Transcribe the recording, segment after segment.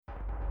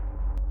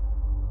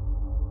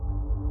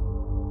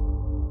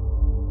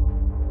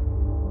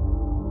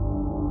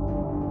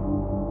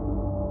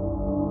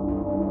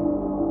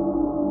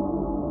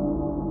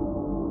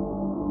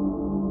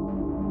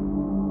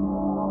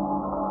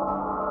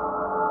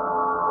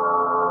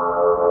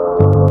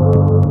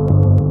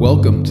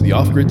Welcome to the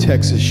Off-Grid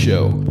Texas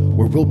Show,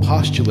 where we'll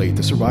postulate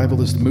the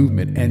survivalist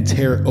movement and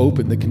tear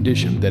open the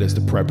condition that is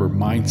the prepper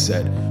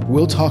mindset.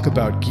 We'll talk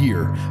about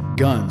gear,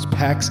 guns,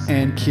 packs,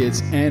 and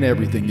kits, and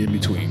everything in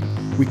between.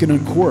 We can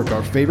uncork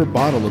our favorite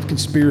bottle of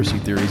conspiracy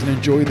theories and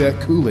enjoy that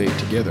Kool-Aid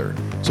together.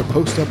 So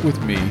post up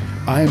with me.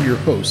 I am your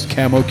host,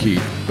 Camo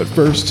Keith. But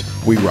first,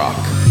 we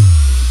rock.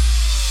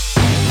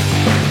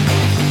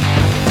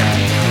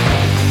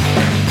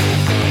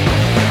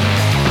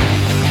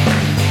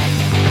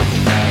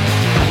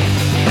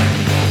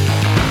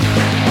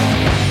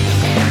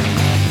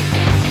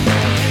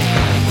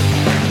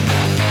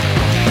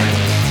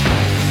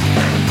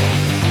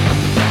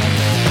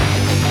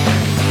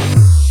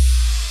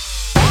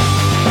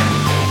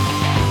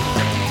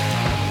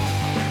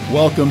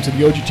 Welcome to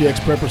the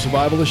OGTX Prepper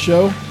Survivalist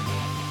Show.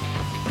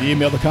 The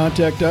email to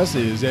contact us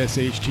is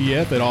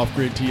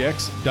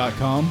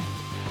shtf@offgridtx.com.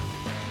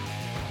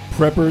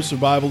 Preppers,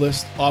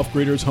 survivalists,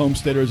 off-gridders,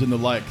 homesteaders, and the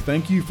like,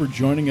 thank you for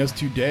joining us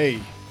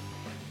today.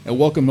 And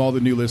welcome to all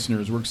the new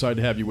listeners. We're excited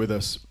to have you with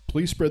us.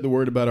 Please spread the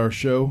word about our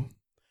show.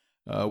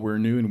 We're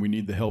new and we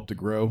need the help to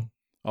grow.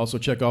 Also,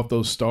 check off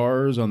those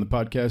stars on the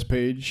podcast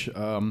page.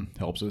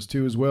 Helps us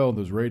too as well.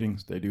 Those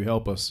ratings, they do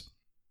help us.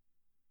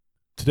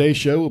 Today's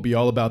show will be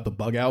all about the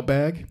bug out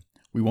bag.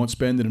 We won't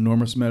spend an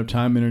enormous amount of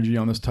time and energy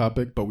on this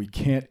topic, but we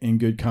can't in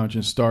good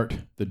conscience start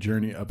the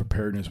journey of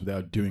preparedness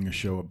without doing a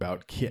show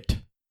about kit.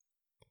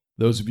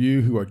 Those of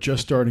you who are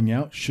just starting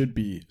out should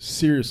be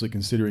seriously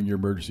considering your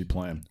emergency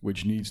plan,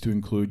 which needs to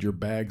include your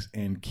bags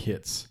and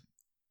kits.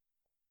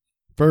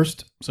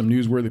 First, some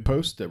newsworthy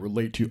posts that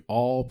relate to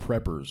all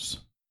preppers.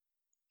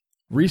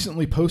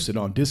 Recently posted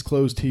on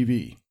Disclosed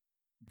TV,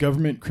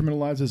 government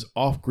criminalizes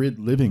off-grid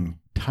living.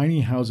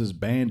 Tiny houses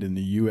banned in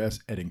the U.S.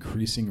 at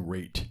increasing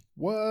rate.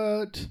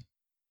 What?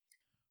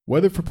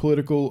 Whether for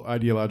political,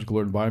 ideological,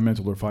 or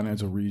environmental or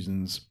financial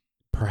reasons,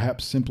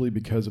 perhaps simply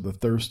because of the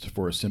thirst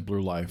for a simpler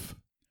life,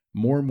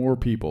 more and more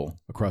people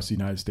across the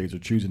United States are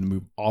choosing to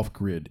move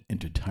off-grid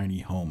into tiny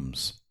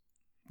homes.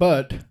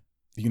 But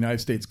the United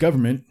States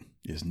government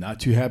is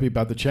not too happy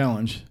about the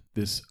challenge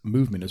this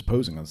movement is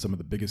posing on some of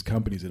the biggest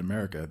companies in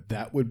America.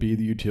 That would be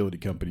the utility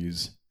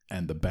companies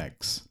and the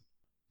banks.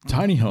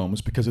 Tiny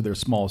homes, because of their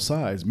small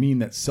size, mean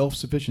that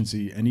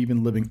self-sufficiency and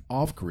even living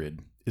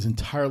off-grid is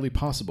entirely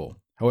possible.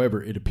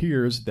 However, it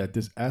appears that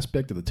this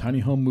aspect of the tiny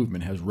home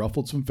movement has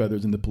ruffled some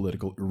feathers in the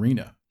political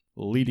arena,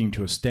 leading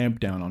to a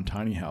stamp down on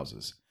tiny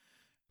houses.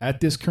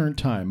 At this current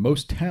time,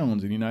 most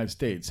towns in the United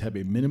States have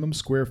a minimum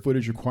square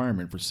footage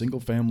requirement for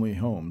single-family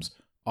homes,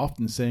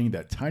 often saying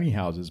that tiny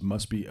houses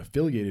must be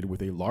affiliated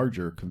with a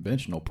larger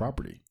conventional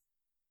property.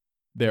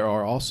 There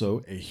are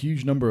also a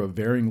huge number of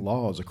varying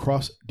laws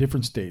across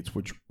different states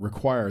which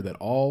require that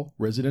all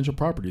residential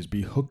properties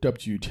be hooked up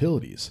to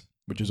utilities,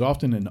 which is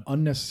often an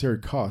unnecessary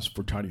cost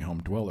for tiny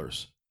home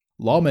dwellers.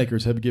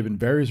 Lawmakers have given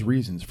various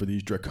reasons for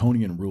these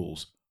draconian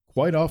rules.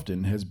 Quite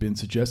often has been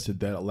suggested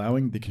that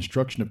allowing the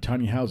construction of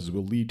tiny houses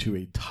will lead to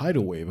a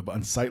tidal wave of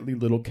unsightly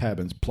little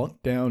cabins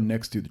plunked down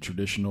next to the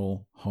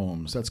traditional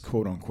homes. That's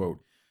quote unquote.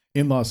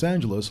 In Los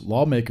Angeles,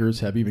 lawmakers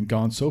have even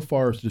gone so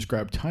far as to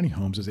describe tiny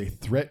homes as a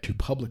threat to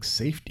public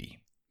safety.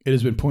 It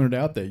has been pointed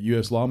out that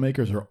U.S.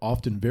 lawmakers are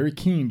often very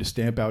keen to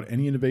stamp out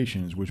any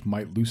innovations which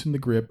might loosen the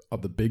grip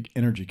of the big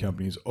energy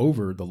companies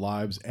over the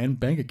lives and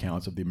bank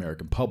accounts of the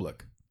American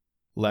public.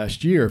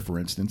 Last year, for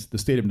instance, the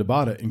state of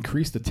Nevada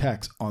increased the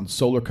tax on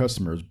solar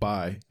customers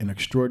by an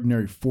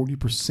extraordinary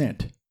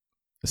 40%,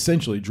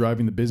 essentially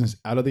driving the business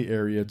out of the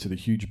area to the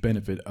huge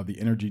benefit of the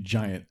energy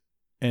giant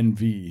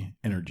NV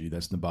Energy,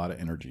 that's Nevada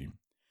Energy,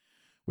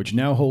 which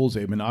now holds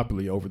a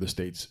monopoly over the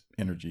state's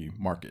energy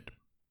market.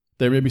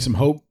 There may be some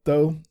hope,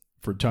 though,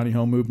 for tiny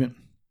home movement.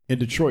 In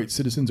Detroit,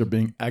 citizens are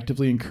being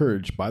actively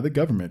encouraged by the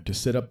government to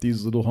set up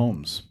these little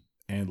homes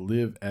and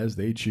live as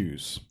they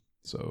choose.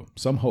 So,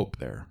 some hope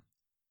there.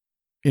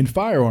 In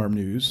firearm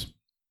news,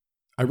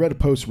 I read a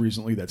post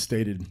recently that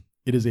stated,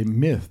 "It is a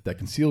myth that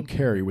concealed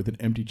carry with an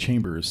empty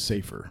chamber is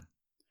safer."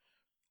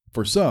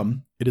 For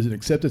some, it is an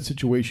accepted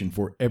situation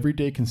for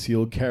everyday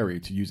concealed carry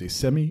to use a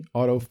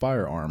semi-auto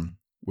firearm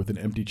with an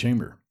empty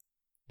chamber.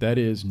 That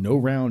is, no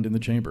round in the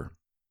chamber.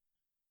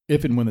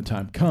 If and when the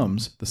time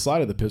comes, the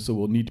slide of the pistol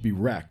will need to be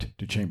racked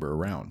to chamber a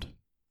round.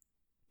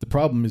 The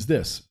problem is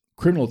this: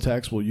 criminal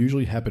attacks will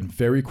usually happen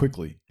very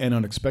quickly and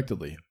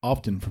unexpectedly,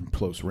 often from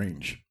close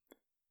range.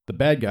 The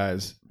bad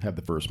guys have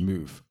the first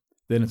move.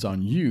 Then it's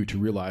on you to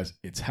realize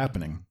it's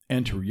happening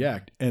and to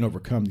react and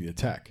overcome the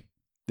attack.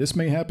 This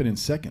may happen in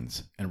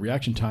seconds, and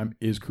reaction time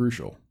is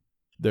crucial.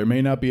 There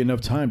may not be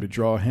enough time to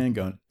draw a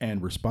handgun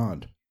and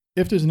respond.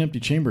 If there's an empty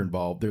chamber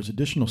involved, there's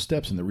additional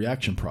steps in the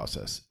reaction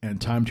process and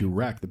time to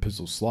rack the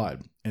pistol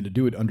slide, and to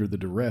do it under the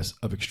duress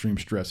of extreme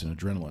stress and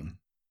adrenaline.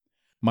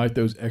 Might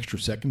those extra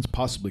seconds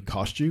possibly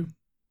cost you?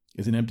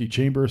 Is an empty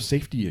chamber a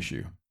safety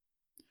issue?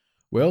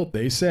 Well,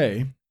 they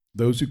say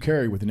those who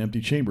carry with an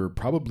empty chamber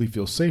probably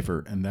feel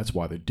safer, and that's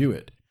why they do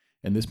it.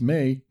 And this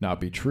may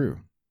not be true.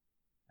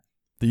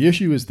 The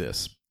issue is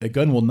this: a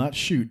gun will not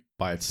shoot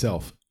by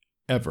itself,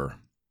 ever.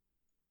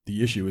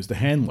 The issue is the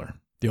handler.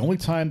 The only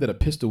time that a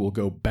pistol will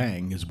go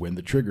bang is when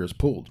the trigger is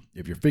pulled.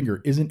 If your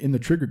finger isn't in the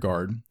trigger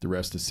guard, the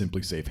rest is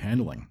simply safe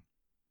handling.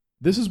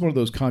 This is one of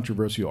those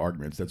controversial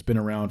arguments that's been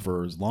around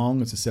for as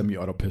long as a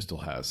semi-auto pistol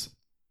has.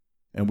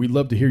 And we'd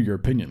love to hear your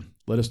opinion.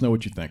 Let us know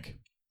what you think.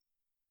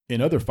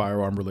 In other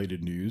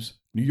firearm-related news,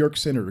 New York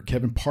Senator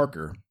Kevin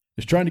Parker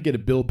is trying to get a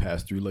bill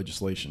passed through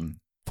legislation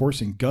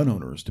forcing gun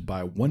owners to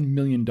buy $1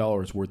 million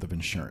worth of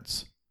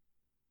insurance.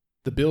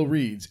 The bill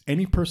reads,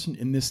 any person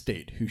in this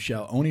state who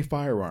shall own a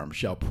firearm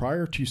shall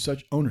prior to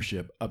such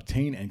ownership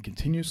obtain and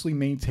continuously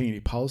maintain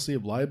a policy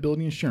of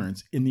liability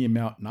insurance in the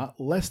amount not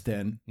less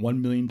than $1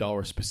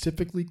 million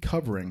specifically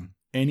covering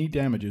any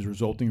damages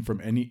resulting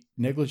from any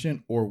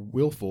negligent or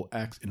willful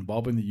acts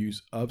involving the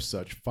use of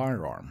such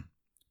firearm.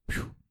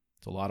 Phew,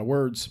 it's a lot of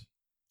words.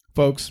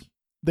 Folks,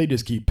 they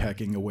just keep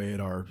pecking away at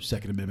our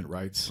Second Amendment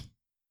rights.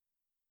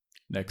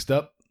 Next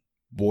up,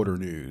 border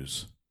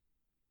news.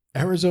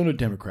 Arizona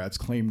Democrats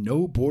claim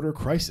no border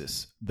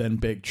crisis, then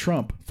beg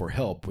Trump for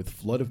help with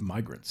flood of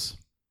migrants.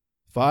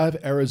 5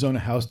 Arizona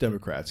House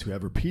Democrats who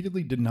have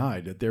repeatedly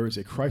denied that there is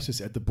a crisis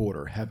at the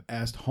border have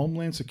asked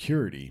Homeland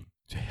Security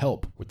to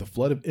help with the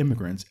flood of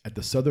immigrants at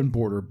the southern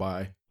border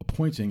by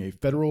appointing a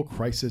federal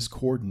crisis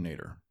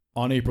coordinator.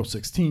 On April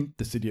 16th,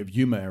 the city of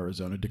Yuma,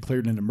 Arizona,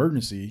 declared an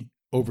emergency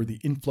over the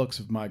influx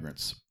of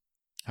migrants.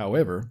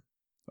 However,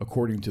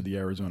 according to the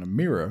Arizona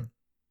Mirror,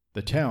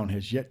 the town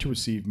has yet to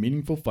receive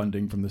meaningful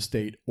funding from the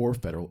state or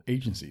federal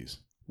agencies.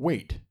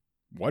 Wait,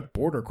 what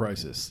border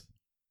crisis?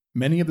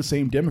 Many of the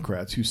same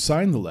Democrats who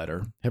signed the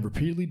letter have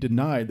repeatedly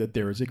denied that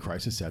there is a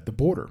crisis at the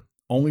border,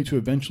 only to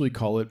eventually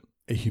call it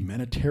a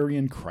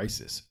humanitarian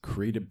crisis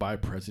created by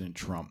President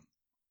Trump.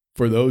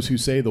 For those who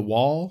say the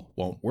wall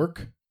won't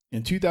work,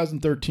 in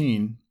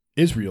 2013,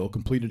 Israel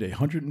completed a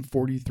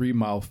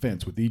 143-mile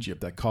fence with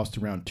Egypt that cost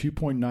around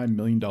 $2.9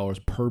 million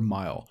per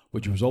mile,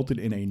 which resulted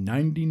in a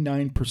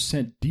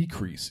 99%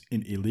 decrease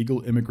in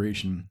illegal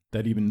immigration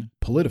that even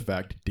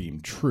PolitiFact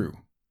deemed true.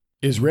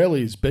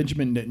 Israelis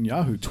Benjamin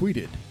Netanyahu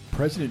tweeted,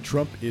 "President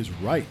Trump is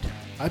right.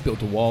 I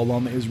built a wall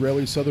along the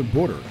Israeli southern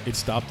border. It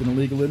stopped an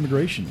illegal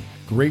immigration.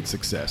 Great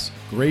success.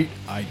 Great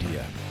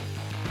idea."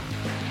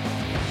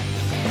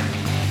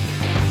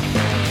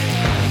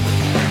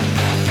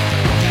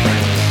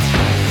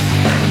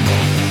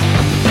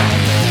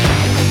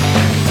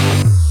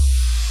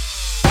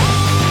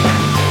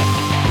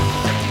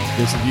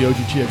 This is the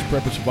OGTX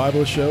Prepper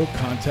Survivalist Show.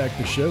 Contact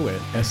the show at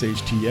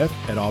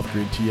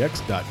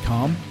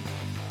shtf@offgridtx.com.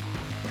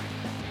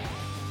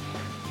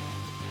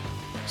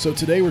 So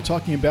today we're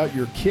talking about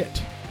your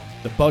kit,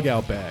 the bug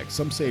out bag.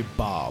 Some say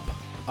Bob.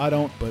 I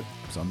don't, but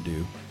some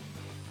do.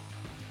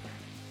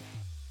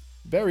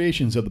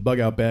 Variations of the bug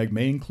out bag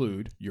may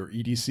include your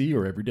EDC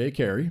or everyday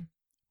carry,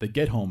 the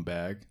get home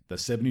bag, the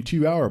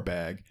 72-hour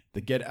bag, the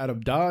get out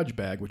of Dodge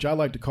bag, which I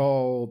like to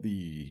call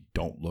the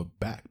don't look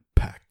back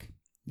pack.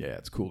 Yeah,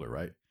 it's cooler,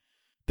 right?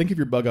 Think of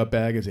your bug out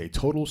bag as a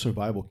total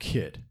survival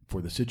kit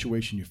for the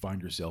situation you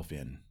find yourself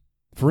in.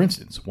 For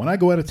instance, when I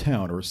go out of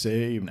town or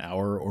say an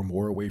hour or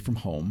more away from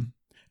home,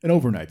 an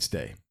overnight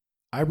stay,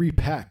 I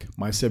repack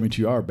my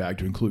 72-hour bag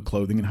to include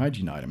clothing and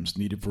hygiene items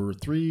needed for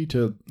 3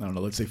 to,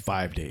 let's say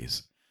 5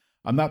 days.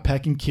 I'm not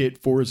packing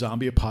kit for a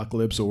zombie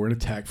apocalypse or an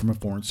attack from a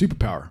foreign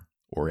superpower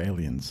or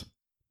aliens.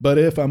 But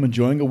if I'm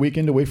enjoying a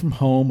weekend away from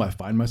home, I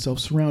find myself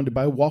surrounded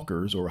by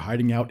walkers or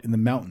hiding out in the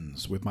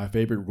mountains with my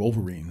favorite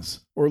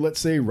Wolverines, or let's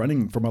say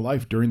running for my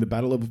life during the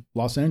Battle of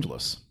Los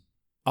Angeles.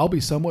 I'll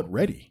be somewhat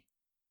ready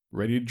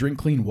to drink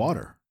clean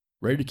water,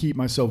 ready to keep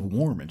myself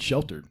warm and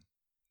sheltered,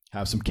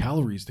 have some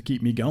calories to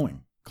keep me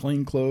going,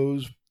 clean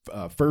clothes,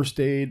 first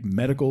aid,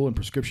 medical and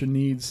prescription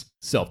needs,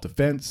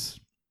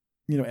 self-defense,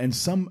 and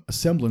some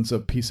semblance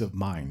of peace of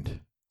mind.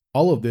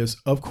 All of this,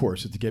 of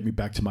course, is to get me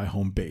back to my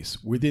home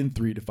base within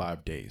 3 to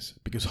 5 days,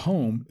 because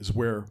home is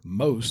where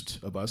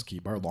most of us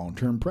keep our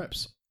long-term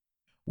preps,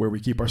 where we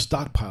keep our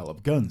stockpile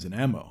of guns and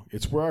ammo.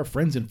 It's where our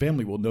friends and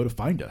family will know to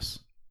find us.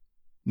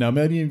 Now,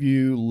 many of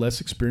you less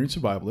experienced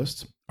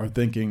survivalists are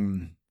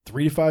thinking,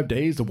 3 to 5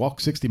 days to walk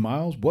 60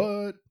 miles?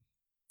 What?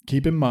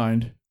 Keep in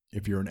mind,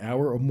 if you're an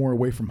hour or more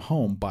away from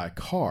home by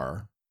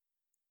car,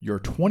 you're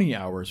 20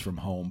 hours from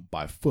home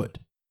by foot.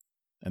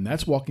 And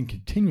that's walking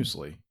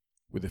continuously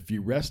with a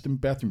few rest and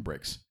bathroom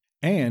breaks.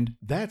 And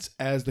that's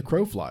as the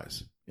crow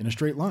flies, in a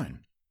straight line.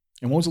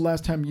 And when was the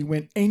last time you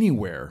went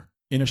anywhere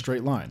in a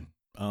straight line?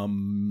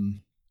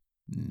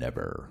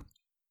 Never.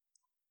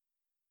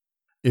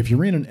 If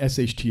you're in an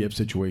SHTF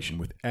situation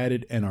with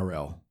added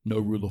NRL, no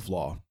rule of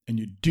law, and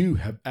you do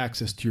have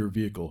access to your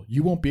vehicle,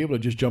 you won't be able to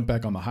just jump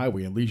back on the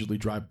highway and leisurely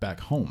drive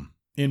back home.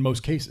 In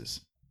most cases,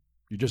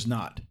 you're just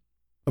not.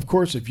 Of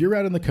course, if you're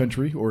out in the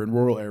country or in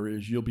rural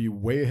areas, you'll be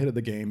way ahead of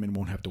the game and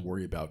won't have to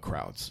worry about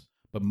crowds.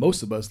 But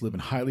most of us live in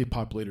highly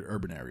populated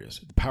urban areas.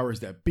 The powers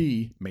that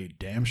be made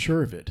damn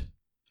sure of it.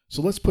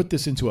 So let's put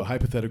this into a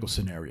hypothetical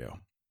scenario.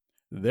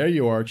 There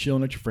you are,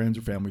 chilling at your friend's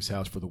or family's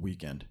house for the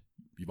weekend.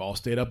 You've all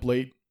stayed up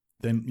late,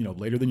 then,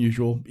 later than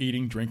usual,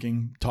 eating,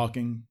 drinking,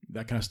 talking,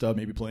 that kind of stuff,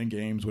 maybe playing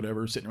games,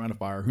 whatever, sitting around a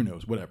fire, who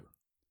knows, whatever.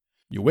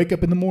 You wake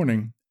up in the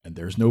morning and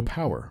there's no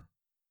power.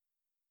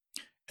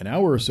 An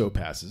hour or so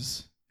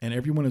passes, and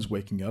everyone is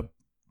waking up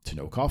to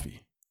no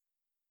coffee,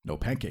 no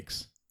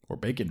pancakes, or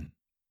bacon.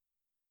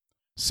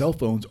 Cell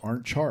phones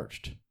aren't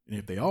charged, and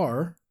if they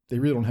are, they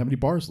really don't have any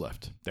bars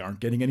left. They aren't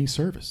getting any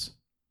service.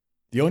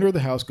 The owner of the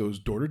house goes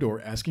door to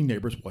door asking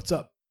neighbors what's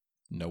up.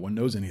 No one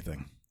knows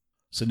anything.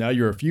 So now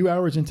you're a few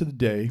hours into the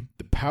day,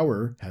 the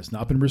power has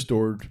not been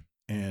restored,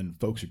 and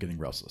folks are getting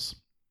restless.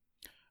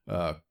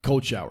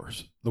 Cold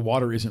showers. The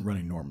water isn't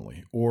running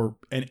normally, or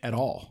at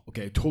all.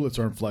 Okay, toilets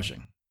aren't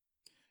flushing.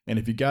 And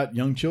if you got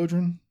young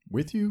children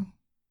with you,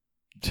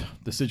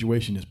 the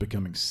situation is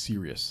becoming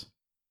serious.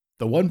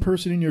 The one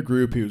person in your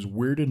group who's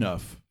weird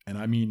enough, and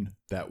I mean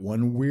that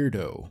one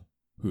weirdo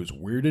who's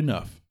weird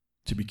enough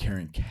to be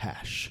carrying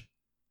cash,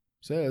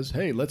 says,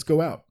 hey, let's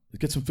go out.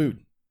 Let's get some food.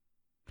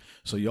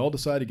 So you all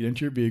decide to get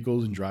into your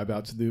vehicles and drive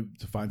out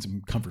to find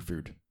some comfort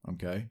food.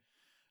 Okay.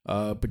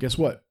 But guess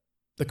what?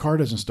 The car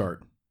doesn't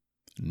start.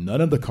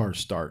 None of the cars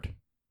start.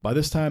 By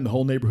this time, the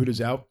whole neighborhood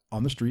is out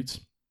on the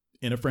streets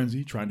in a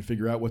frenzy, trying to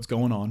figure out what's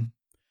going on.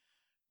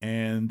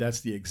 And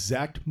that's the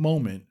exact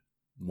moment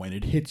when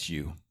it hits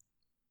you.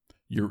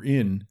 You're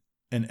in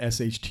an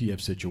SHTF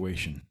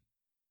situation.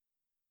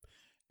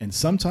 And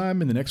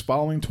sometime in the next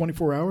following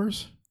 24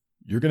 hours,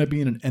 you're going to be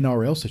in an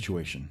NRL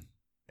situation,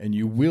 and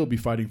you will be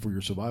fighting for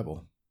your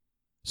survival.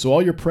 So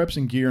all your preps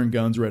and gear and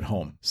guns are at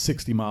home,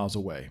 60 miles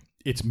away.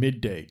 It's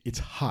midday. It's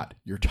hot.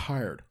 You're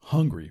tired,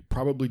 hungry,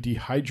 probably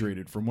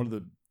dehydrated from one of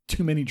the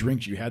too many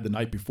drinks you had the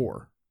night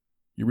before.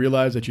 You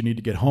realize that you need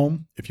to get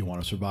home if you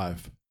want to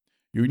survive.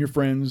 You and your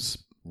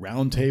friends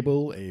round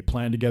table a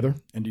plan together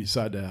and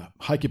decide to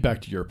hike it back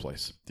to your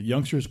place. The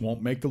youngsters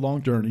won't make the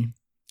long journey,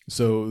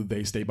 so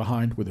they stay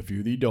behind with a few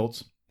of the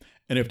adults.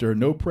 And if there are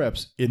no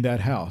preps in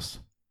that house,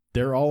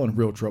 they're all in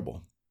real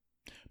trouble.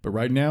 But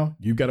right now,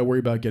 you've got to worry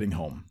about getting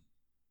home.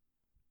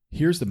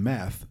 Here's the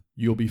math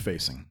you'll be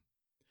facing.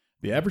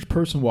 The average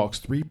person walks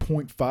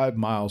 3.5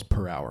 miles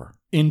per hour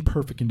in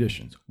perfect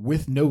conditions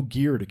with no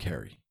gear to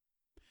carry.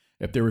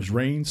 If there is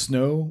rain,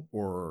 snow,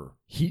 or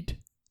heat,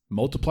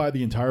 multiply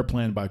the entire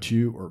plan by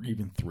 2 or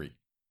even 3.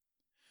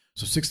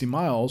 So 60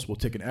 miles will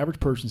take an average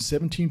person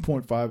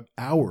 17.5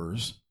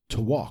 hours to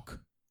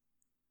walk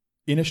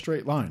in a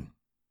straight line,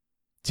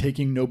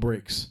 taking no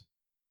breaks.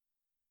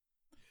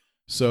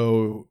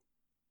 So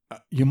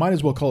you might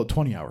as well call it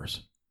 20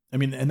 hours. I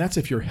mean, and that's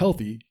if you're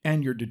healthy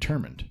and you're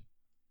determined.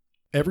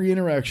 Every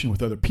interaction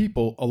with other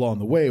people along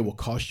the way will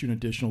cost you an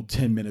additional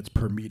 10 minutes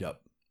per meetup.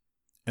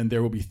 And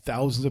there will be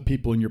thousands of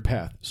people in your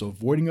path. So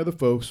avoiding other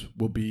folks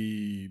will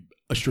be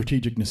a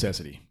strategic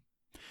necessity.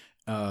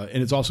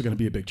 And it's also going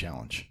to be a big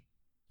challenge.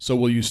 So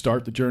will you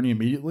start the journey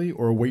immediately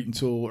or wait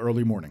until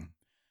early morning?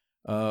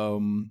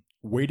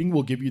 Waiting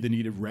will give you the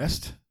needed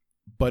rest,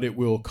 but it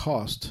will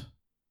cost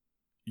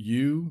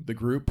you, the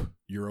group,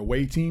 your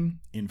away team,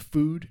 in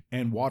food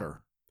and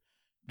water.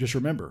 Just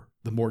remember,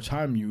 the more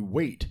time you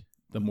wait,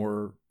 the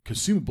more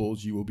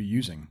consumables you will be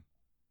using.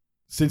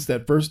 Since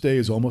that first day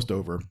is almost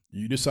over,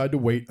 you decide to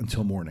wait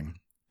until morning.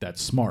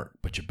 That's smart,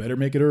 but you better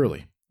make it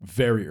early,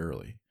 very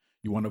early.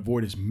 You want to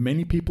avoid as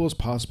many people as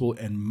possible,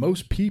 and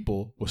most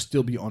people will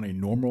still be on a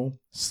normal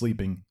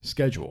sleeping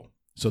schedule.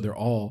 So they're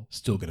all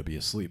still going to be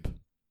asleep.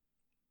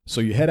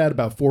 So you head out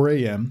about 4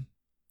 a.m.,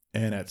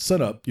 and at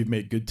sunup, you've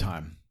made good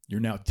time. You're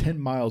now 10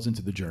 miles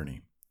into the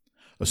journey.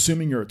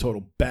 Assuming you're a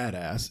total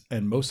badass,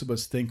 and most of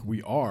us think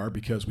we are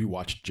because we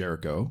watched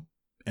Jericho,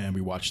 and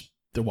we watched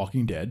The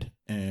Walking Dead,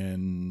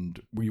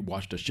 and we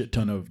watched a shit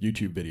ton of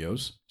YouTube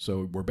videos,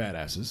 so we're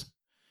badasses.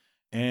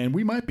 And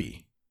we might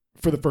be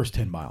for the first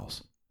 10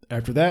 miles.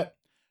 After that,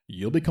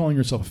 you'll be calling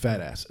yourself a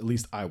fat ass. At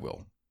least I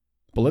will.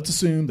 But let's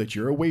assume that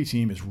your away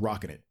team is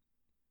rocking it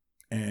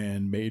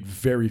and made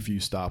very few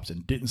stops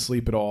and didn't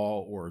sleep at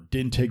all or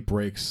didn't take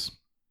breaks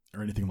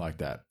or anything like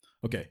that.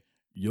 Okay,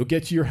 you'll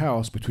get to your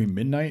house between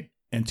midnight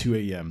and 2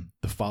 a.m.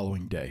 the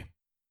following day.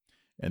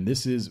 And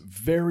this is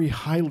very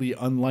highly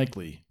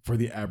unlikely for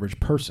the average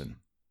person.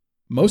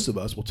 Most of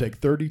us will take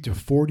 30 to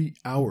 40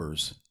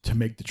 hours to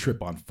make the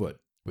trip on foot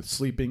with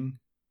sleeping,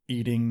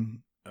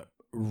 eating,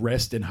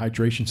 rest and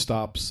hydration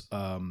stops,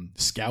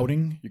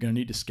 scouting. You're going to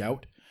need to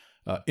scout,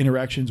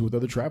 interactions with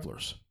other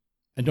travelers.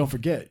 And don't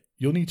forget,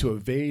 you'll need to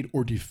evade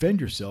or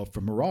defend yourself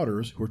from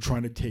marauders who are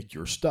trying to take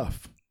your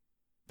stuff.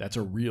 That's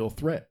a real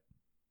threat.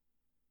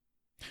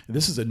 And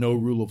this is a no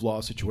rule of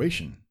law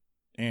situation.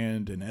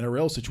 And an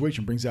NRL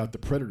situation brings out the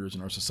predators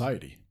in our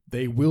society.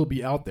 They will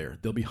be out there.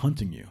 They'll be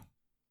hunting you.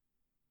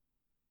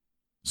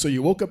 So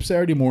you woke up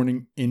Saturday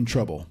morning in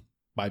trouble.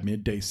 By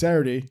midday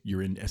Saturday,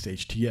 you're in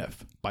SHTF.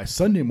 By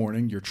Sunday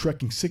morning, you're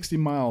trekking 60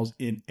 miles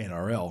in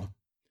NRL.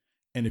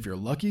 And if you're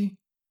lucky,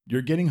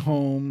 you're getting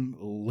home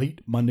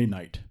late Monday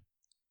night.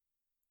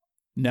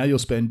 Now you'll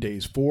spend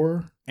days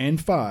 4 and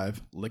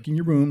 5 licking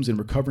your wounds and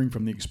recovering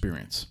from the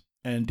experience.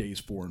 And days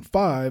 4 and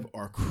 5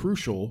 are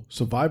crucial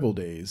survival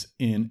days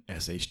in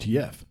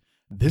SHTF.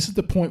 This is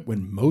the point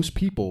when most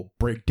people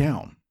break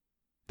down.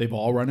 They've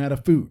all run out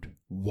of food,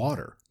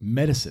 water,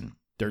 medicine.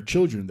 Their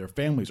children, their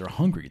families are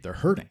hungry. They're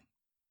hurting.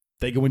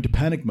 They go into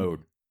panic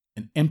mode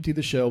and empty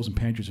the shelves and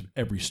pantries of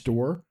every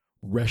store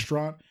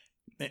restaurant,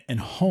 and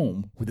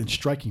home within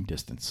striking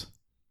distance.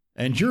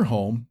 And you're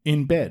home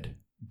in bed,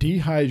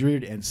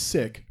 dehydrated and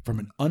sick from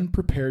an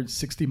unprepared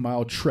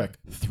 60-mile trek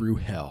through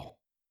hell.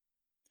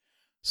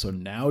 So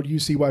now do you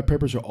see why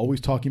preppers are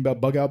always talking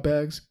about bug out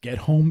bags, get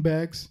home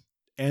bags,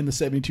 and the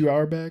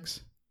 72-hour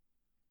bags?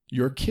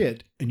 Your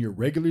kit and your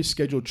regularly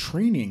scheduled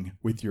training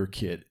with your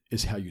kit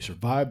is how you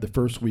survive the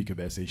first week of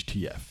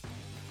SHTF.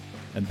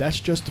 And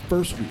that's just the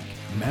first week.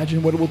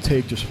 Imagine what it will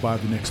take to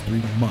survive the next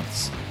 3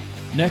 months.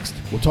 Next,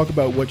 we'll talk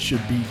about what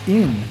should be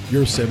in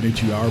your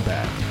 72-hour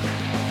bag.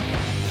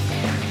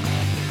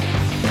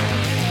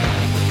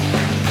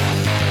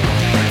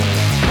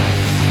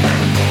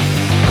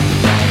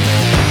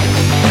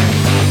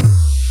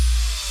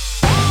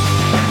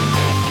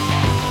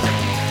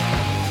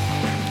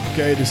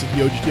 Okay, this is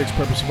the OGTX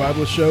Prepper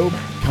Survivalist Show.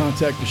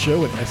 Contact the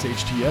show at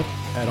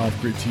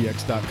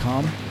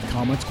shtf@offgridtx.com with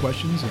comments,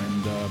 questions,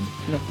 and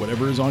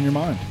whatever is on your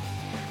mind.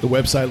 The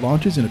website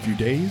launches in a few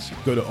days.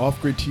 Go to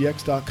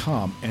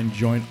offgridtx.com and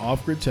join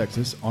Off-Grid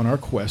Texas on our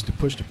quest to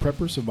push the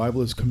prepper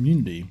survivalist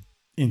community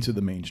into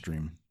the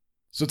mainstream.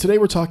 So today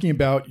we're talking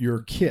about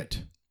your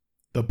kit,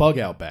 the bug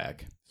out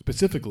bag,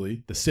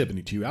 specifically the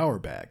 72-hour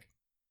bag.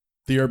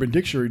 The Urban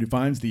Dictionary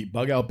defines the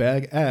bug out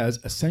bag as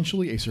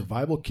essentially a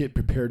survival kit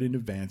prepared in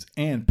advance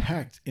and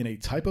packed in a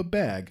type of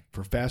bag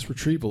for fast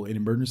retrieval in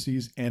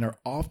emergencies, and are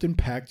often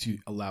packed to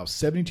allow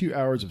 72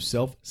 hours of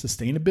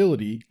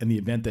self-sustainability in the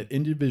event that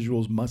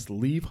individuals must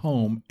leave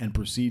home and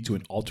proceed to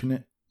an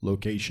alternate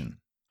location.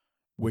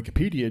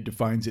 Wikipedia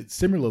defines it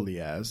similarly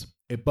as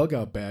a bug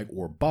out bag,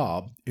 or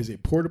BOB, is a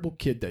portable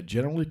kit that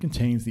generally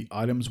contains the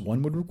items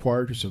one would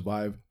require to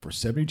survive for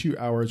 72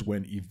 hours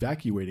when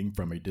evacuating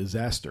from a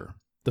disaster.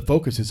 The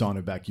focus is on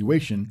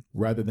evacuation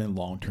rather than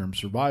long-term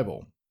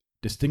survival,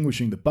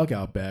 distinguishing the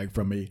bug-out bag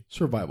from a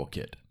survival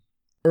kit.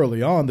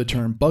 Early on, the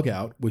term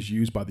bug-out was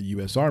used by the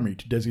U.S. Army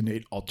to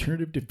designate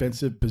alternative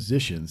defensive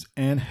positions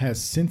and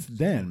has since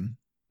then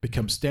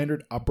become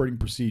standard operating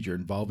procedure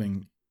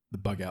involving the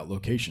bug-out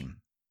location,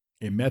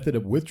 a method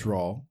of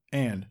withdrawal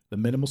and the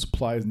minimal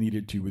supplies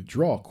needed to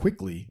withdraw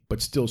quickly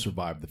but still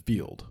survive the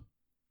field.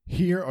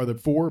 Here are the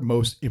 4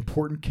 most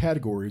important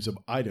categories of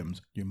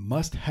items you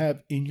must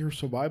have in your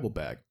survival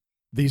bag.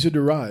 These are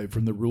derived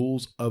from the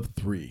rules of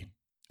 3.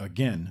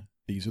 Again,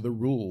 these are the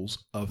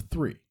rules of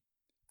 3.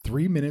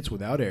 3 minutes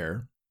without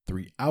air,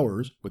 3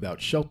 hours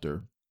without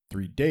shelter,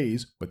 3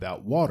 days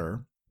without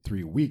water,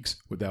 3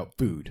 weeks without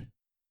food.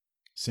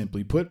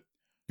 Simply put,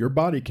 your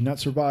body cannot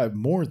survive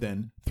more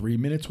than 3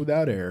 minutes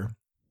without air,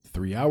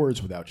 3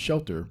 hours without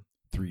shelter,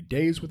 3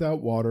 days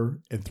without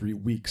water, and 3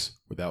 weeks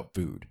without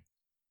food.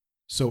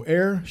 So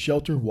air,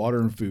 shelter,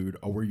 water, and food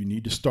are where you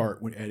need to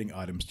start when adding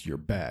items to your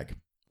bag.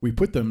 We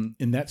put them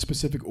in that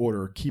specific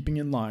order, keeping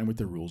in line with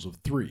the rules of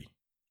 3.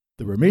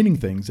 The remaining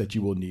things that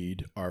you will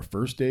need are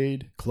first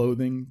aid,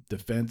 clothing,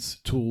 defense,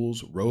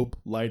 tools, rope,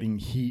 lighting,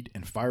 heat,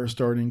 and fire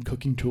starting,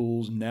 cooking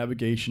tools,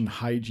 navigation,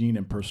 hygiene,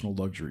 and personal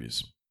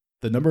luxuries.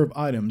 The number of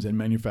items and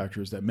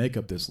manufacturers that make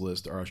up this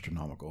list are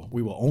astronomical.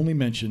 We will only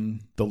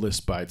mention the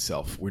list by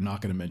itself. We're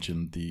not going to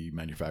mention the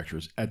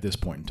manufacturers at this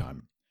point in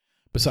time.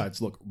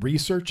 Besides, look,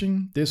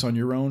 researching this on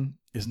your own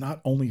is not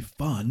only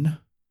fun,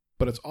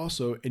 but it's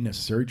also a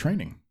necessary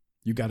training.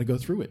 You got to go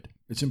through it.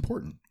 It's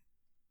important.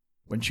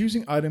 When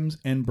choosing items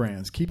and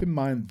brands, keep in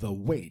mind the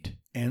weight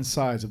and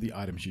size of the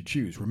items you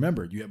choose.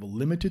 Remember, you have a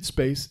limited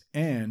space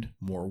and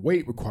more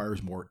weight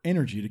requires more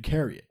energy to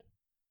carry it.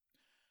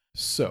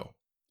 So,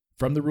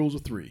 from the rules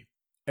of 3,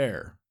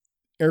 air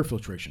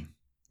filtration.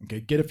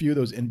 Okay, get a few of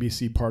those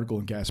NBC particle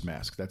and gas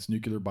masks. That's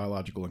nuclear,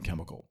 biological, and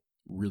chemical.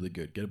 Really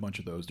good. Get a bunch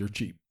of those. They're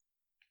cheap.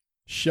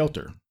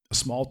 Shelter, a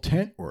small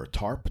tent or a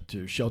tarp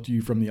to shelter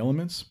you from the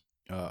elements.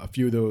 A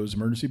few of those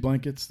emergency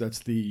blankets. That's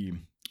the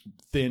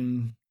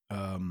thin,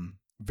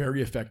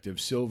 very effective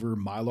silver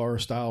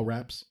Mylar style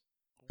wraps.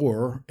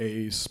 Or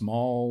a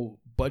small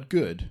but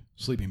good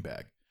sleeping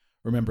bag.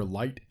 Remember,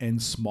 light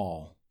and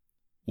small.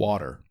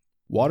 Water.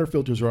 Water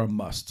filters are a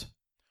must.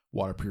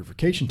 Water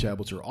purification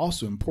tablets are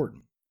also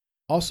important.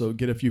 Also,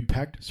 get a few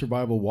packed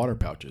survival water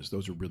pouches.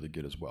 Those are really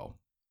good as well.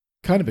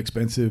 Kind of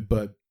expensive,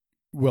 but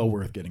well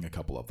worth getting a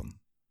couple of them.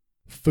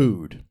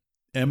 Food.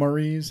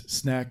 MREs,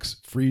 snacks,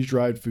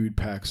 freeze-dried food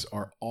packs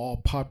are all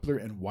popular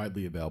and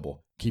widely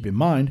available. Keep in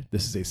mind,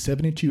 this is a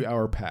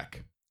 72-hour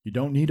pack. You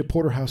don't need a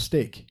porterhouse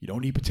steak. You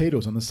don't need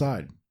potatoes on the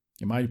side.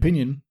 In my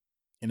opinion,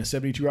 in a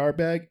 72-hour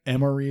bag,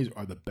 MREs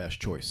are the best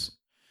choice.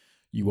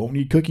 You won't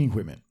need cooking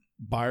equipment.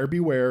 Buyer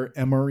beware,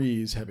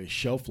 MREs have a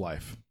shelf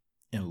life,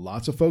 and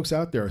lots of folks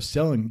out there are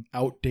selling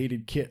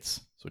outdated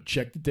kits, so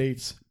check the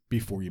dates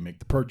before you make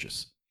the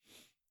purchase.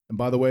 And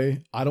by the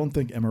way, I don't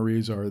think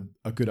MREs are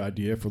a good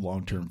idea for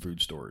long-term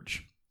food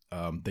storage.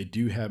 They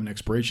do have an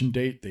expiration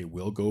date. They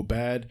will go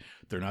bad.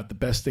 They're not the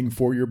best thing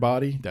for your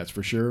body, that's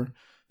for sure.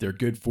 They're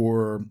good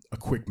for a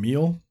quick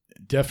meal.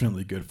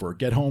 Definitely good for a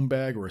get-home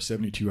bag or a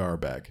 72-hour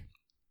bag.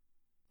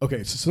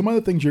 Okay, so some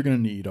other things you're going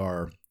to need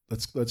are,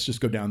 let's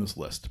just go down this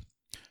list.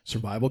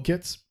 Survival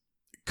kits,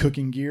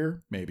 cooking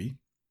gear, maybe,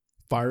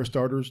 Fire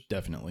starters,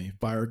 definitely.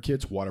 Fire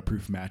kits,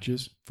 waterproof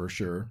matches, for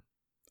sure.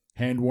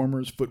 Hand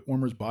warmers, foot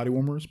warmers, body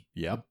warmers,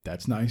 yep,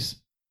 that's nice.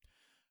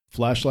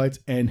 Flashlights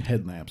and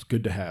headlamps,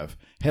 good to have.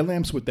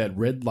 Headlamps with that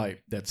red light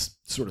that's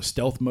sort of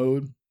stealth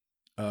mode.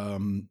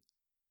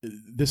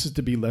 This is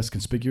to be less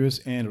conspicuous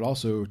and it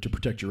also to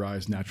protect your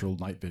eyes' natural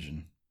night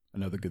vision.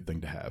 Another good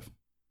thing to have.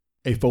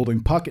 A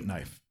folding pocket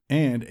knife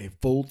and a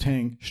full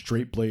tang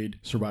straight blade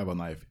survival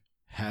knife.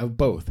 Have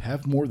both.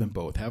 Have more than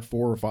both. Have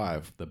 4 or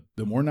 5.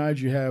 The more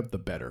knives you have, the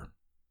better.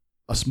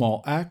 A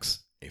small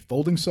axe, a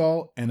folding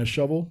saw, and a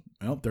shovel.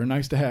 Well, they're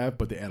nice to have,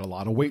 but they add a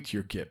lot of weight to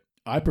your kit.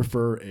 I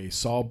prefer a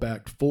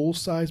saw-backed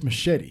full-size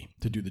machete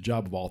to do the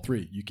job of all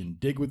 3. You can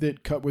dig with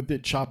it, cut with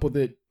it, chop with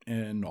it,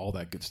 and all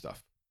that good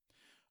stuff.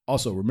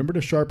 Also, remember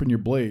to sharpen your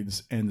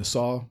blades and the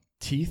saw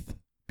teeth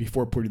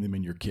before putting them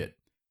in your kit.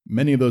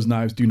 Many of those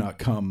knives do not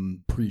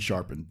come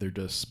pre-sharpened. They're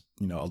just,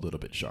 a little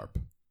bit sharp.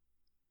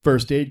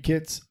 First aid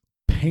kits,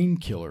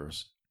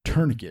 painkillers,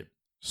 tourniquet,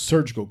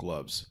 surgical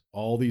gloves.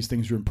 All these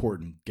things are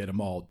important. Get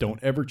them all.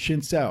 Don't ever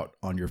chintz out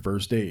on your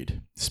first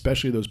aid,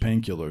 especially those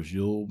painkillers.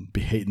 You'll be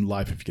hating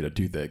life if you get a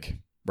toothache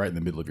right in the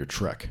middle of your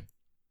trek.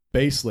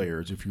 Base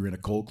layers if you're in a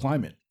cold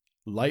climate.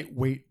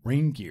 Lightweight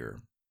rain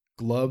gear.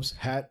 Gloves,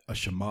 hat, a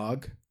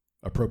shamag,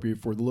 appropriate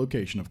for the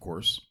location, of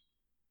course.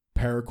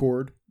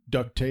 Paracord,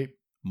 duct tape,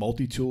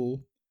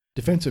 multi-tool.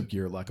 Defensive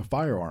gear like a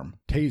firearm,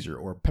 taser,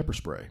 or pepper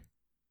spray.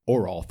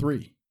 Or all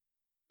 3.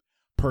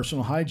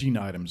 Personal hygiene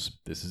items,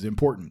 this is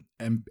important,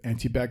 and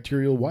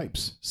antibacterial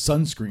wipes,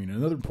 sunscreen,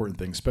 another important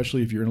thing,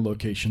 especially if you're in a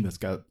location that's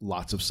got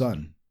lots of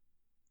sun.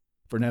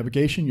 For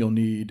navigation, you'll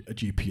need a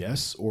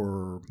GPS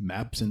or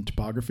maps and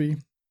topography.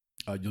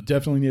 You'll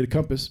definitely need a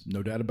compass,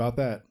 no doubt about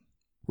that.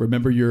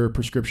 Remember your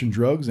prescription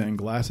drugs and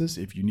glasses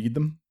if you need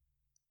them.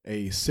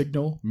 A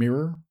signal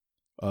mirror,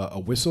 a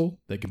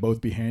whistle, they can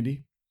both be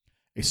handy.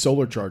 A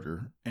solar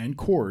charger, and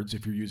cords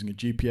if you're using a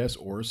GPS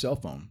or a cell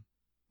phone.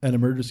 An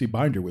emergency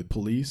binder with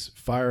police,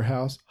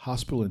 firehouse,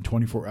 hospital, and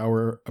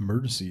 24-hour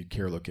emergency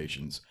care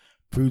locations,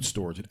 food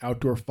stores, and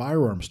outdoor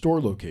firearm store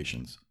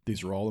locations.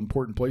 These are all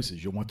important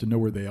places. You'll want to know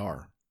where they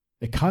are.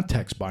 A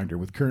contacts binder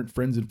with current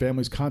friends and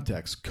family's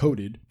contacts,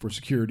 coded for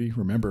security.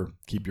 Remember,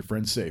 keep your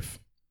friends safe.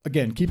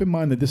 Again, keep in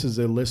mind that this is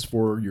a list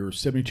for your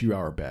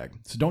 72-hour bag,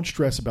 so don't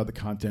stress about the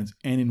contents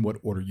and in what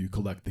order you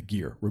collect the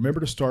gear. Remember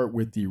to start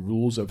with the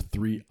rules of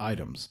 3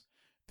 items.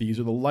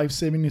 These are the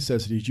life-saving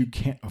necessities you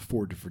can't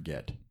afford to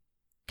forget.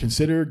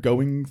 Consider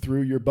going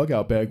through your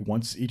bug-out bag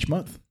once each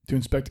month to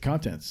inspect the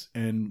contents,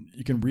 and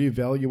you can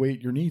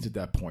reevaluate your needs at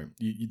that point.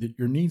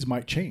 Your needs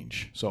might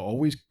change, so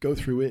always go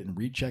through it and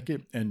recheck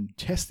it and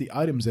test the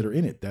items that are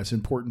in it. That's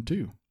important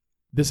too.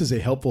 This is a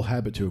helpful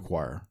habit to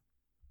acquire.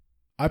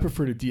 I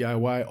prefer to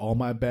DIY all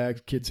my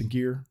bags, kits, and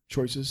gear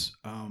choices,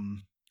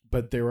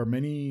 but there are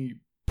many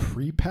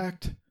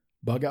pre-packed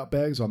bug-out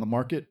bags on the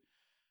market.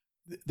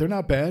 They're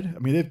not bad. I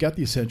mean, they've got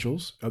the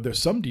essentials. There's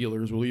some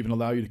dealers will even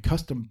allow you to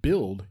custom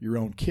build your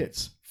own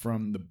kits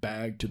from the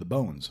bag to the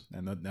bones,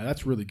 and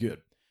that's really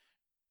good.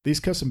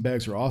 These custom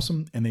bags are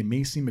awesome, and they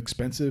may seem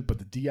expensive, but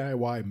the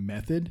DIY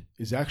method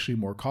is actually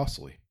more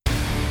costly.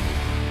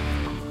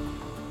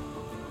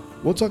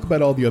 We'll talk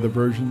about all the other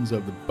versions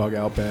of the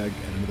bug-out bag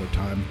at another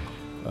time.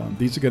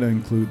 These are going to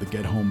include the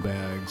get-home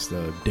bags,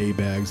 the day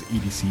bags,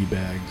 EDC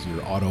bags,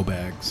 your auto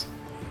bags,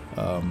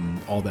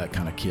 all that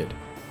kind of kit.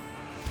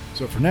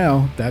 So for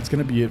now, that's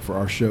going to be it for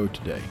our show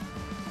today.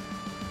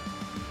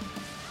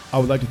 I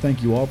would like to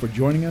thank you all for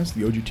joining us.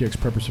 The OGTX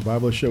Prepper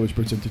Survivalist Show is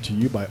presented to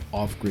you by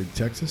Off Grid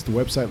Texas. The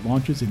website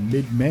launches in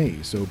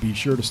mid-May, so be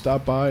sure to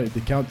stop by at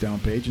the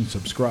countdown page and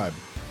subscribe.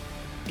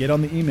 Get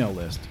on the email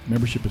list.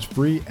 Membership is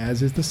free,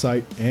 as is the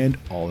site and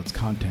all its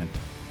content.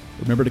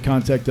 Remember to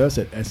contact us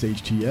at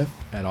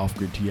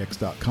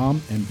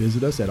shtf@offgridtx.com and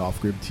visit us at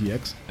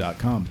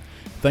offgridtx.com.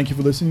 Thank you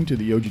for listening to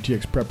the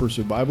OGTX Prepper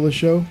Survivalist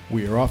Show.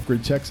 We are Off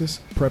Grid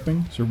Texas,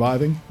 prepping,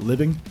 surviving,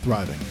 living,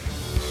 thriving.